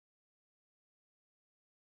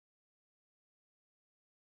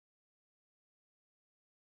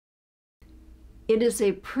It is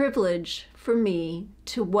a privilege for me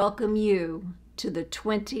to welcome you to the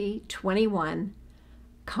 2021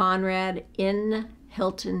 Conrad N.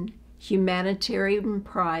 Hilton Humanitarian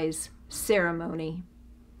Prize Ceremony.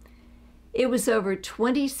 It was over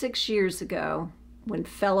 26 years ago when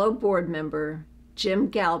fellow board member Jim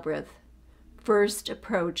Galbraith first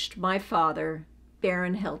approached my father,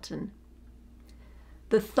 Baron Hilton.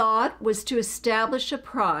 The thought was to establish a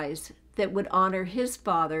prize that would honor his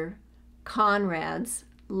father, Conrad's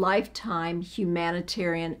lifetime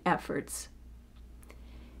humanitarian efforts.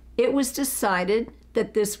 It was decided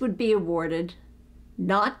that this would be awarded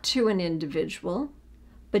not to an individual,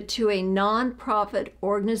 but to a nonprofit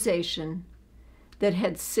organization that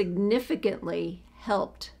had significantly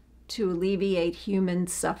helped to alleviate human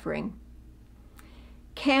suffering.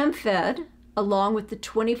 CAMFED, along with the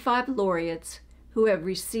 25 laureates who have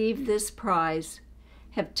received this prize,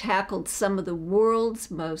 have tackled some of the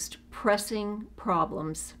world's most pressing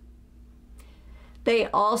problems. They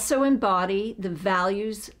also embody the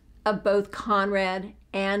values of both Conrad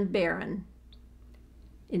and Baron: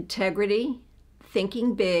 integrity,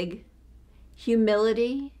 thinking big,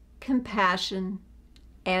 humility, compassion,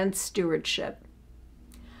 and stewardship.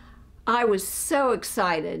 I was so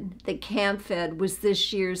excited that CAMFED was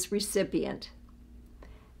this year's recipient.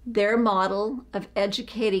 Their model of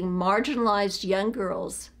educating marginalized young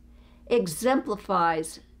girls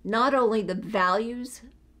exemplifies not only the values,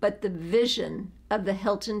 but the vision of the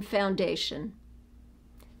Hilton Foundation.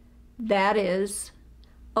 That is,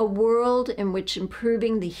 a world in which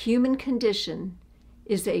improving the human condition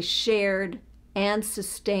is a shared and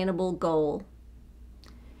sustainable goal.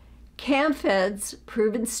 CAMFED's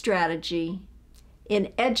proven strategy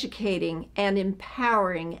in educating and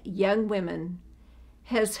empowering young women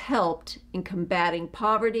has helped in combating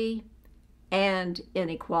poverty and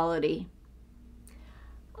inequality.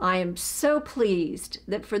 I am so pleased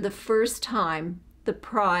that for the first time, the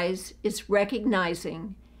prize is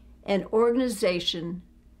recognizing an organization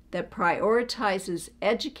that prioritizes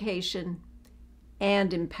education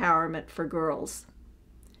and empowerment for girls.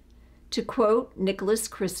 To quote Nicholas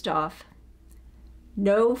Kristof,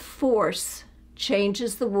 "No force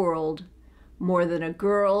changes the world more than a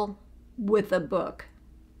girl with a book."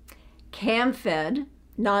 CAMFED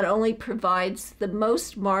not only provides the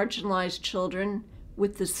most marginalized children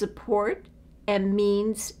with the support and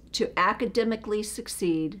means to academically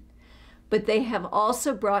succeed, but they have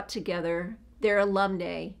also brought together their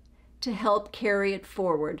alumni to help carry it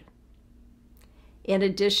forward. In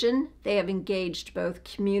addition, they have engaged both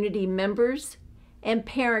community members and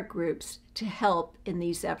parent groups to help in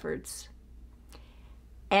these efforts.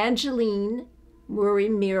 Angeline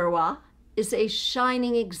Murimirwa is a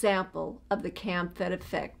shining example of the CAMFED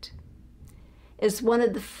effect. As one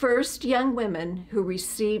of the first young women who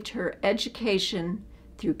received her education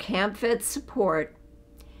through CAMFED support,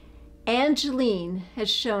 Angeline has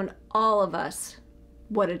shown all of us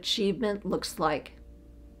what achievement looks like.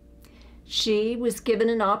 She was given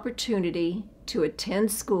an opportunity to attend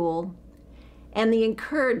school and the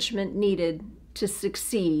encouragement needed to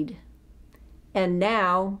succeed, and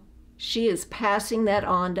now she is passing that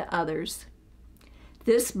on to others.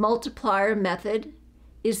 This multiplier method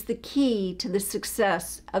is the key to the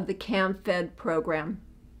success of the CAMFED program.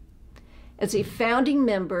 As a founding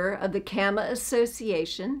member of the CAMA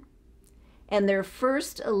Association and their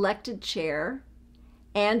first elected chair,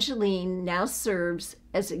 Angeline now serves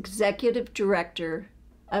as Executive Director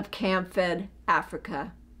of CAMFED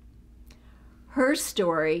Africa. Her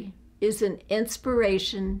story is an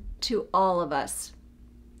inspiration to all of us.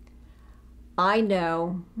 I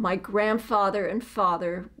know my grandfather and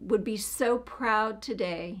father would be so proud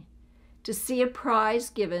today to see a prize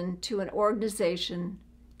given to an organization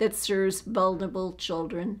that serves vulnerable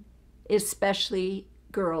children, especially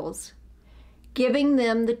girls, giving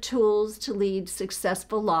them the tools to lead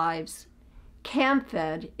successful lives.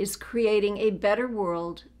 CAMFED is creating a better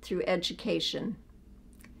world through education.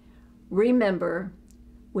 Remember,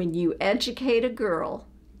 when you educate a girl,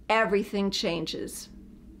 everything changes.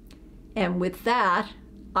 And with that,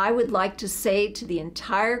 I would like to say to the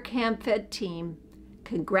entire CAMFED team,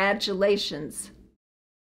 congratulations